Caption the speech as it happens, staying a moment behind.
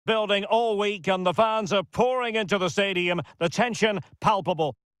Building all week and the fans are pouring into the stadium, the tension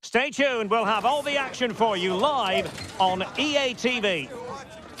palpable. Stay tuned, we'll have all the action for you live on EA TV.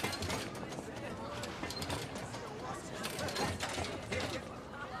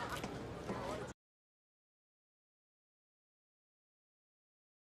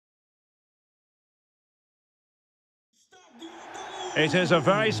 It is a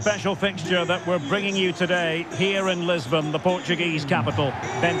very special fixture that we're bringing you today here in Lisbon, the Portuguese capital.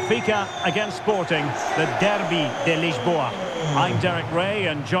 Benfica against Sporting, the Derby de Lisboa. I'm Derek Ray,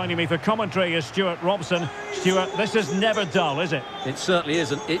 and joining me for commentary is Stuart Robson. Stuart, this is never dull, is it? It certainly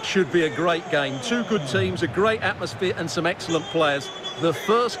isn't. It should be a great game. Two good teams, a great atmosphere and some excellent players. The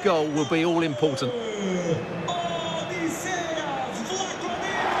first goal will be all important.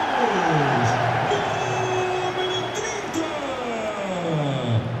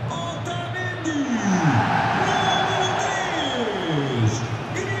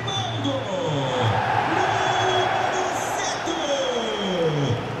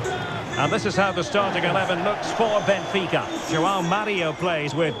 And this is how the starting 11 looks for Benfica. João Mario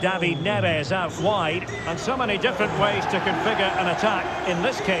plays with David Neres out wide, and so many different ways to configure an attack. In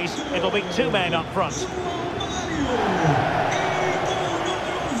this case, it'll be two men up front.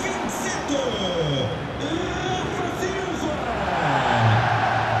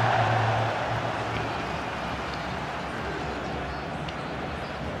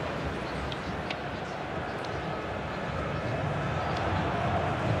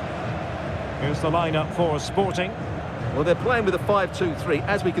 Here's the lineup for Sporting. Well, they're playing with a 5-2-3,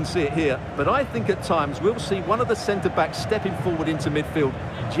 as we can see it here. But I think at times we'll see one of the centre-backs stepping forward into midfield,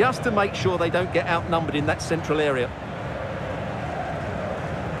 just to make sure they don't get outnumbered in that central area.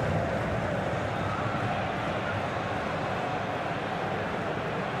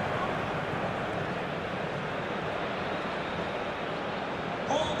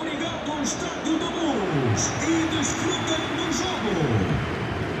 Obrigado, Estádio da Luz, e desfrutem do jogo.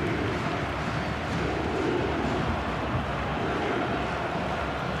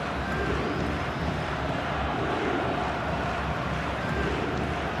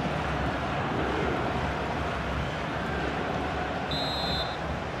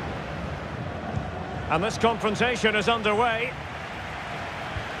 And this confrontation is underway.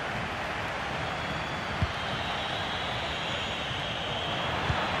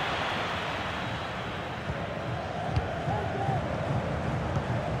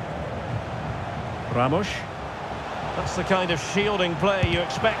 Ramos. That's the kind of shielding play you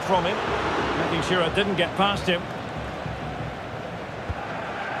expect from him. Making sure it didn't get past him.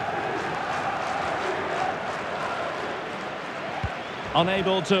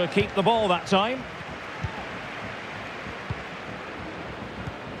 Unable to keep the ball that time.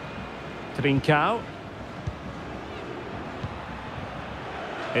 Trincao.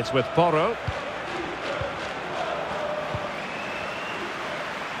 It's with Porro.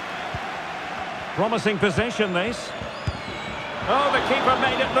 Promising possession, this. Oh, the keeper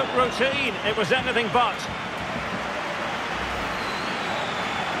made it look routine. It was anything but.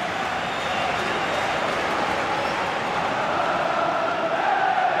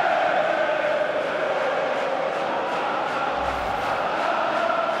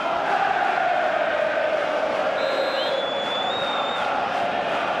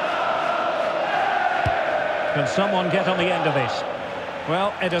 Can someone get on the end of this?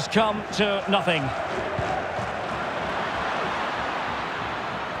 Well, it has come to nothing.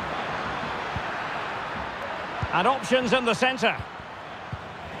 And options in the centre.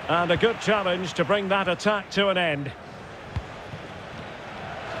 And a good challenge to bring that attack to an end.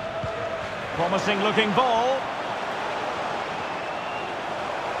 Promising looking ball.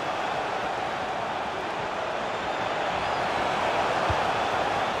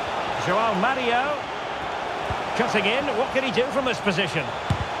 João Mario. Cutting in, what can he do from this position?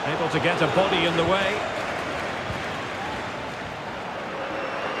 Able to get a body in the way.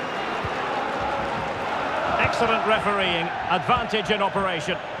 Excellent refereeing, advantage in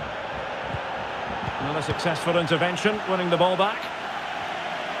operation. Another successful intervention, winning the ball back.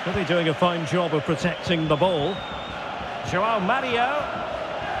 Really doing a fine job of protecting the ball. João Mario.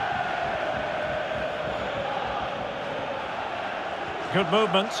 Good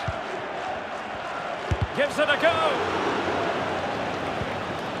movement. Gives it a go.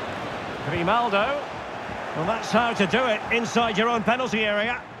 Grimaldo. Well, that's how to do it inside your own penalty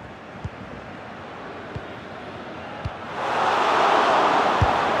area.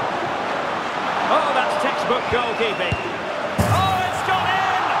 Oh, that's textbook goalkeeping. Oh, it's gone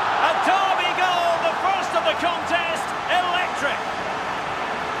in! A derby goal, the first of the contest. Electric.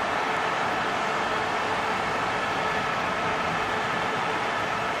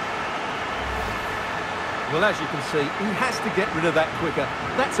 Well, as you can see, he has to get rid of that quicker.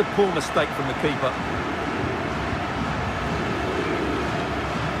 That's a poor mistake from the keeper.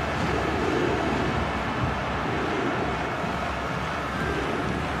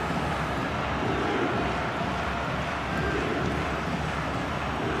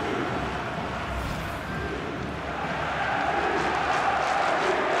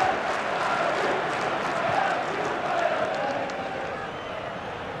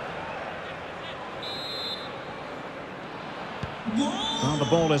 Well, the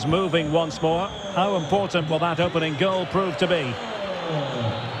ball is moving once more. How important will that opening goal prove to be?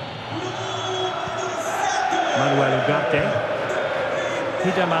 Manuel Ugarte.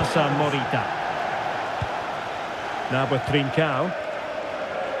 Hidemasa Morita. Now with Trincao.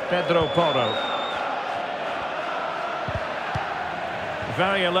 Pedro Porro.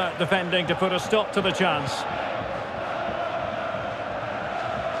 Very alert defending to put a stop to the chance.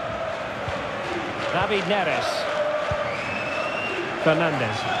 David Neres.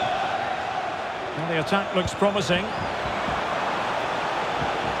 Fernandez. Well, the attack looks promising.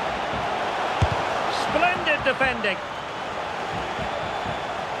 Splendid defending.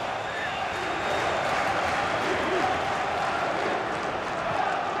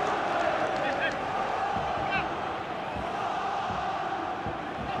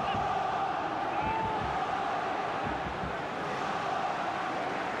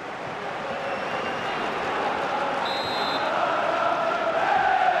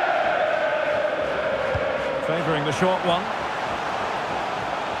 Favouring the short one.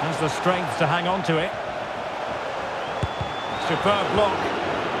 Has the strength to hang on to it. Superb block.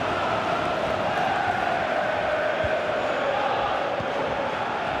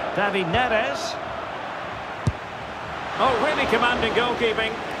 David Neres. Oh, really commanding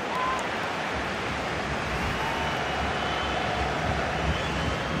goalkeeping.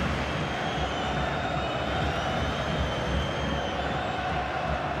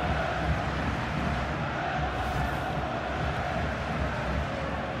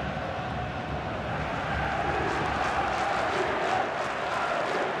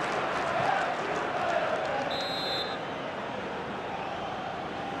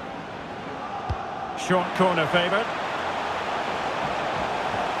 Short corner favoured.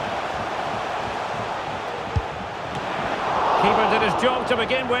 Keeper did his job to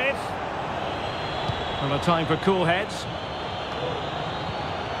begin with. Well, a time for cool heads.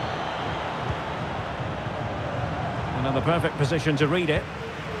 Another perfect position to read it.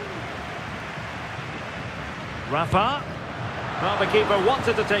 Rafa. Well, the keeper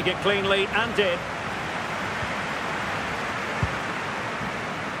wanted to take it cleanly and did.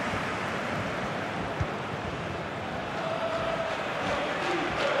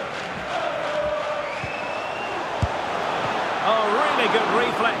 Good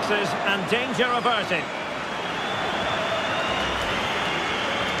reflexes and danger averted.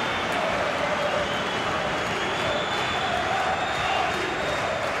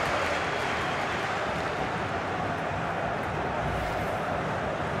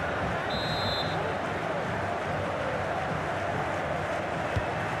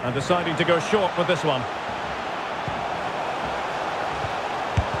 And deciding to go short with this one.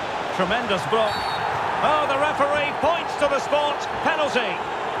 Tremendous block. Oh, the referee points to the spot. Penalty.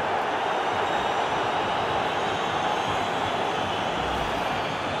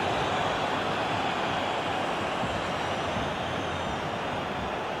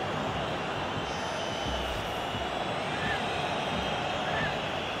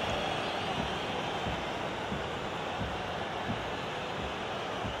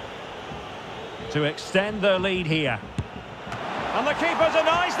 To extend their lead here. And the keeper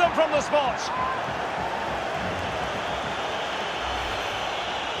denies them from the spot.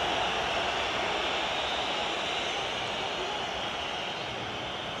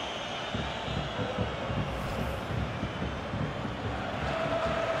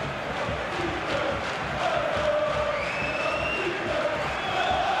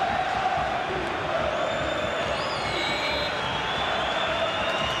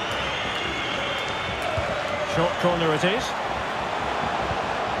 Short corner it is.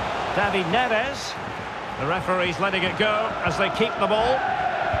 David Neres. The referee's letting it go as they keep the ball.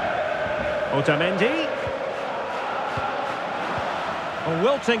 Otamendi.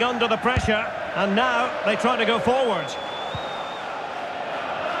 Wilting under the pressure, and now they try to go forward.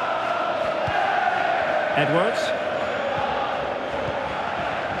 Edwards.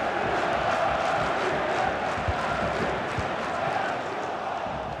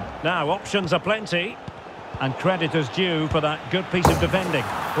 Now options are plenty. And credit is due for that good piece of defending.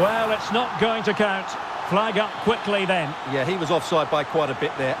 Well, it's not going to count. Flag up quickly then. Yeah, he was offside by quite a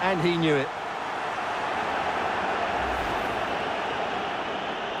bit there, and he knew it.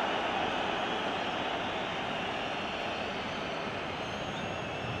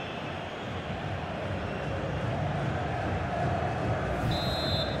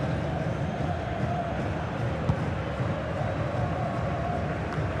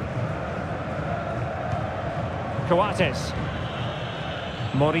 Coates.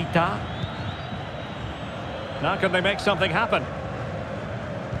 Morita. Now can they make something happen?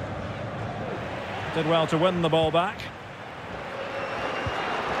 Did well to win the ball back.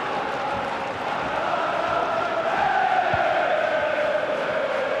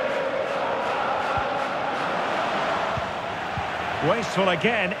 Wasteful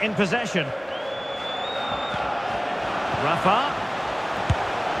again in possession. Rafa.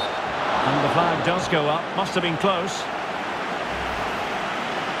 And the flag does go up. Must have been close.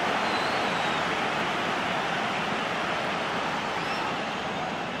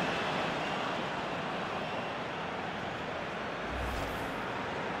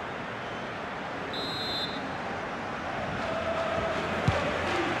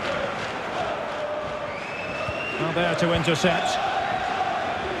 Well, there to intercept.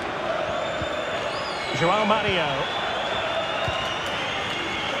 João Mario.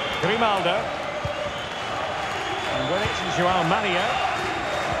 Grimaldo. And with it, João Mario.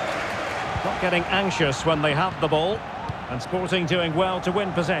 Not getting anxious when they have the ball. And Sporting doing well to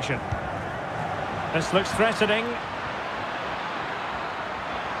win possession. This looks threatening.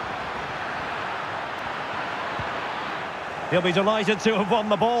 He'll be delighted to have won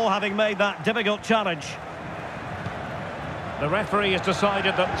the ball, having made that difficult challenge. The referee has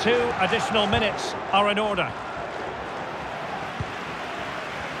decided that 2 additional minutes are in order.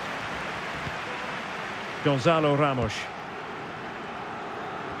 Gonzalo Ramos.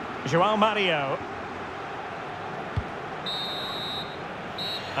 João Mario.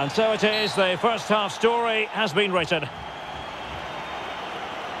 And so it is, the first half story has been written.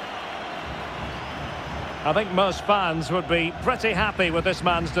 I think most fans would be pretty happy with this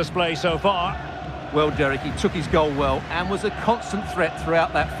man's display so far. Well, Derek, he took his goal well and was a constant threat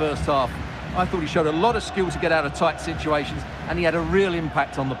throughout that first half. I thought he showed a lot of skill to get out of tight situations, and he had a real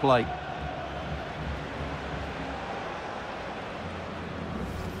impact on the play.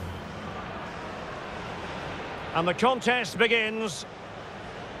 And the contest begins.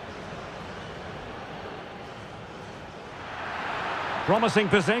 Promising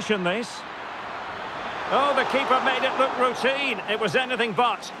possession, this. Oh, the keeper made it look routine. It was anything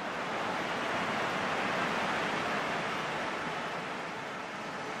but.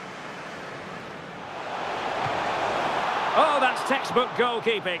 Oh, that's textbook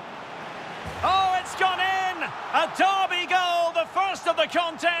goalkeeping. Oh, it's gone in! A derby goal, the first of the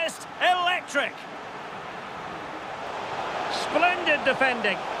contest. Electric. Splendid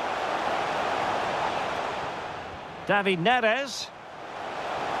defending. David Neres.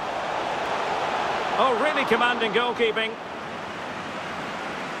 Oh, really commanding goalkeeping.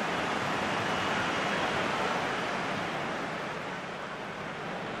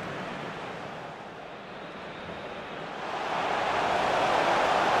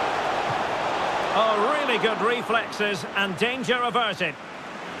 Oh, really good reflexes and danger averted.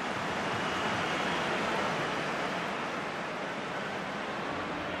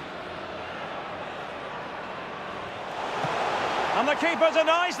 And the keeper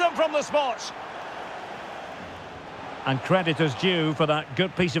denies them from the spot. And credit is due for that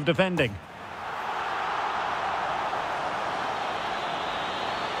good piece of defending.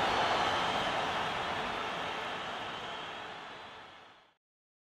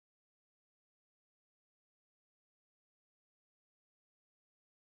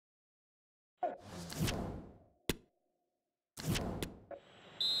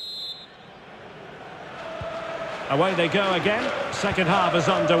 Away they go again. Second half is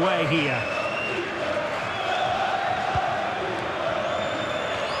underway here.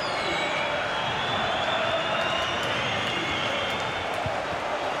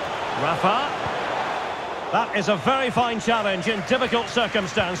 Rafa. That is a very fine challenge in difficult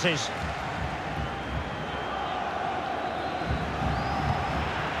circumstances.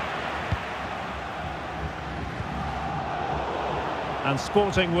 And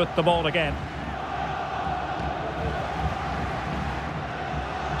Sporting with the ball again.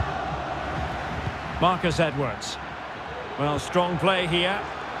 Marcus Edwards. Well, strong play here.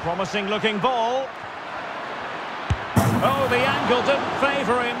 Promising looking ball. Oh, the angle didn't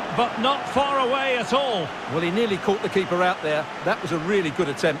favour him, but not far away at all. Well, he nearly caught the keeper out there. That was a really good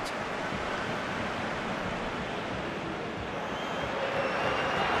attempt.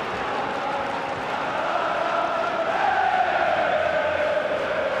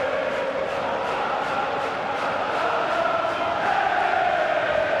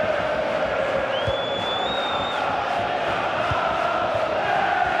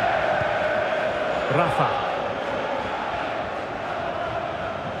 Rafa.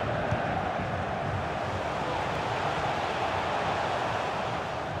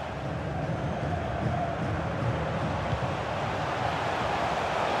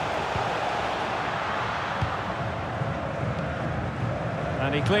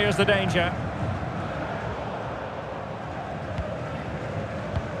 And he clears the danger.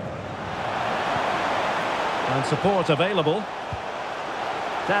 And support available.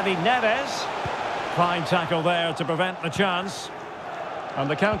 David Neres. Fine tackle there to prevent the chance. And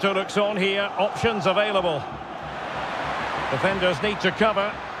the counter looks on here. Options available. Defenders need to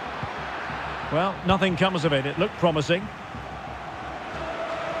cover. Well, nothing comes of it. It looked promising.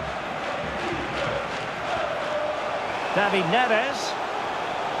 David Neres.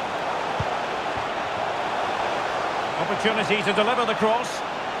 Opportunity to deliver the cross.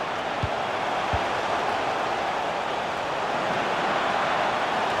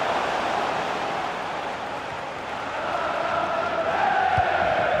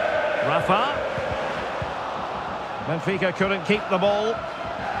 Rafa. Benfica couldn't keep the ball.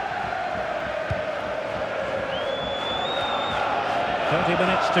 30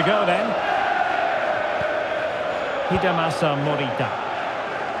 minutes to go then. Hidemasa Morita.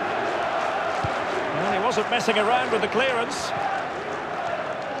 Well, he wasn't messing around with the clearance.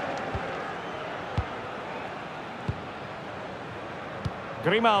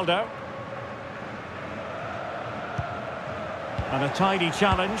 Grimaldo. And a tidy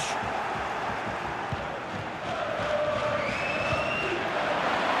challenge.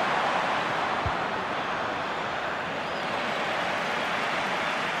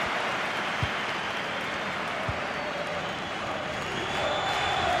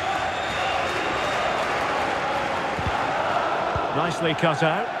 Nicely cut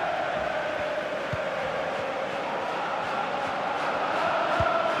out.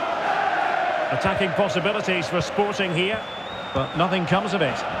 Attacking possibilities for Sporting here, but nothing comes of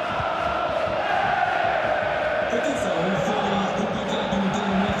it.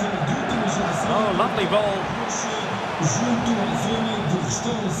 Oh, lovely ball.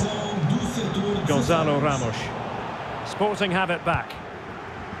 Gonzalo Ramos. Sporting have it back.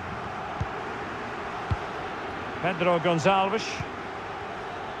 Pedro Gonçalves.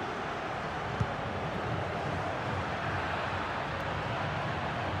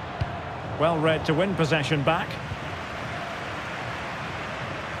 Well read to win possession back.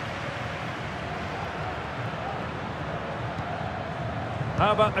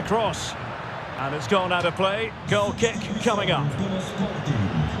 How about the cross? And it's gone out of play. Goal kick coming up.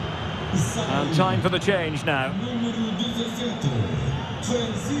 And time for the change now.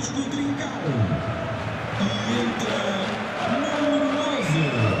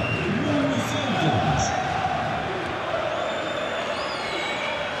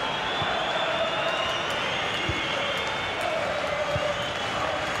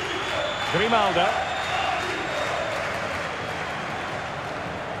 Grimaldo.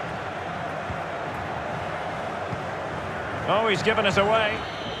 Oh, he's given us away.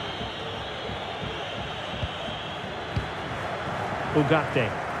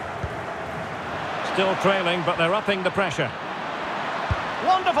 Ugarte. Still trailing, but they're upping the pressure.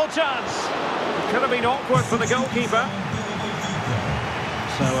 Wonderful chance. Could have been awkward for the goalkeeper.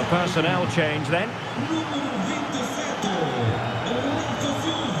 So a personnel change then.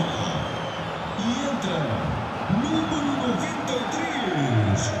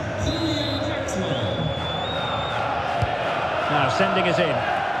 Now sending it in.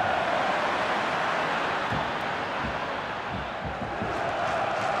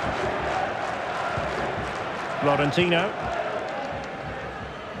 Florentino.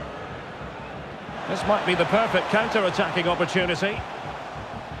 This might be the perfect counter-attacking opportunity.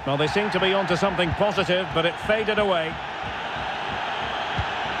 Well, they seem to be onto something positive, but it faded away.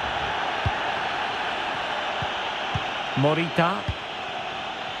 Morita.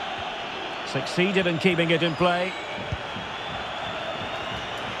 Succeeded in keeping it in play.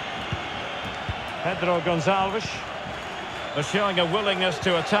 Pedro Gonçalves. They're showing a willingness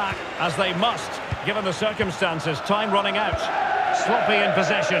to attack, as they must, given the circumstances. Time running out. Sloppy in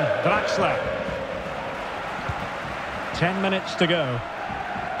possession. Draxler. 10 minutes to go.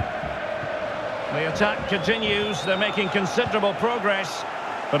 The attack continues. They're making considerable progress,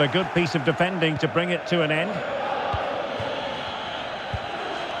 but a good piece of defending to bring it to an end.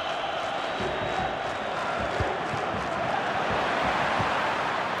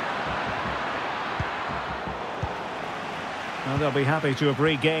 Well, they'll be happy to have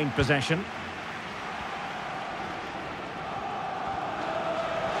regained possession.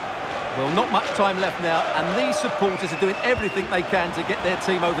 Well, not much time left now, and these supporters are doing everything they can to get their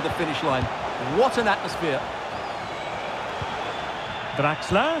team over the finish line. What an atmosphere.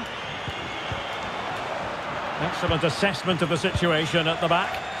 Draxler. Excellent assessment of the situation at the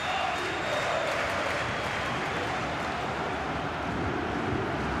back.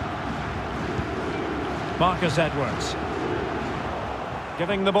 Marcus Edwards.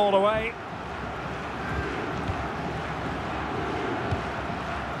 Giving the ball away.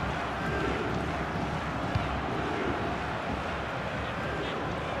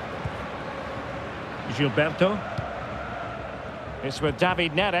 Gilberto. It's with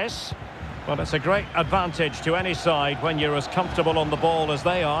David Neres. Well, it's a great advantage to any side when you're as comfortable on the ball as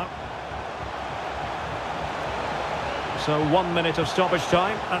they are. So 1 minute of stoppage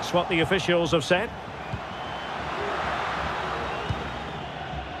time, that's what the officials have said.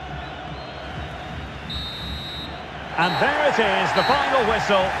 And there it is, the final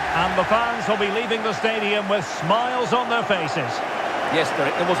whistle, and the fans will be leaving the stadium with smiles on their faces. Yes,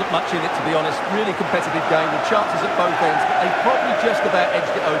 Derek, there wasn't much in it, to be honest. Really competitive game with chances at both ends, but they probably just about edged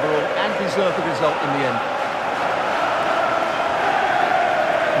it overall and deserved the result in the end.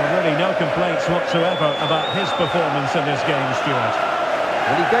 Well, really no complaints whatsoever about his performance in this game, Stuart.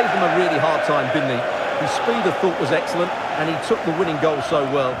 Well, he gave them a really hard time, didn't he? His speed of thought was excellent, and he took the winning goal so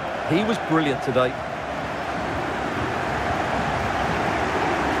well. He was brilliant today.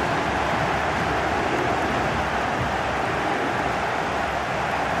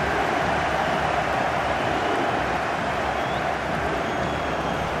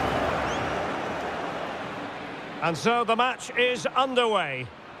 And so the match is underway.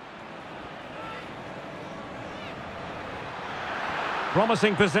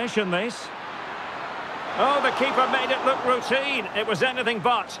 Promising possession, this. Oh, the keeper made it look routine. It was anything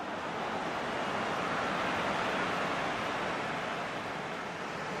but.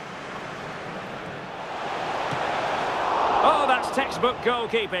 Oh, that's textbook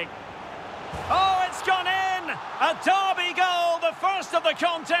goalkeeping. Oh, it's gone in! A derby goal, the first of the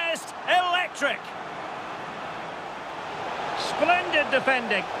contest. Electric. Splendid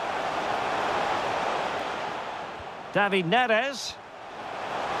defending. David Neres.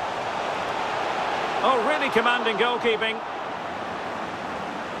 Oh, really commanding goalkeeping.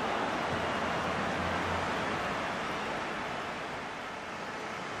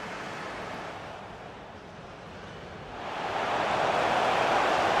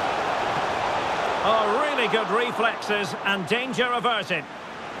 Oh, really good reflexes and danger averted.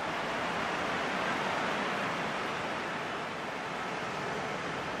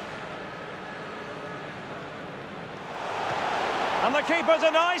 And the keeper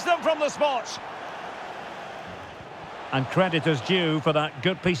denies them from the spot. And credit is due for that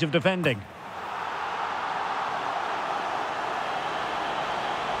good piece of defending.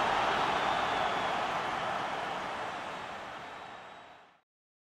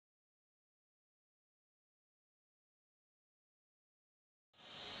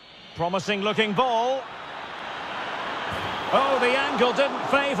 Promising looking ball. Oh, the angle didn't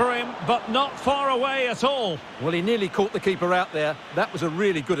favour him, but not far away at all. Well, he nearly caught the keeper out there. That was a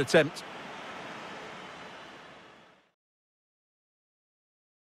really good attempt.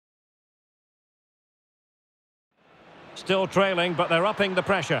 Still trailing, but they're upping the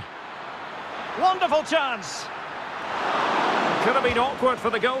pressure. Wonderful chance. Could have been awkward for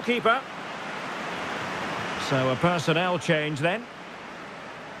the goalkeeper. So a personnel change then.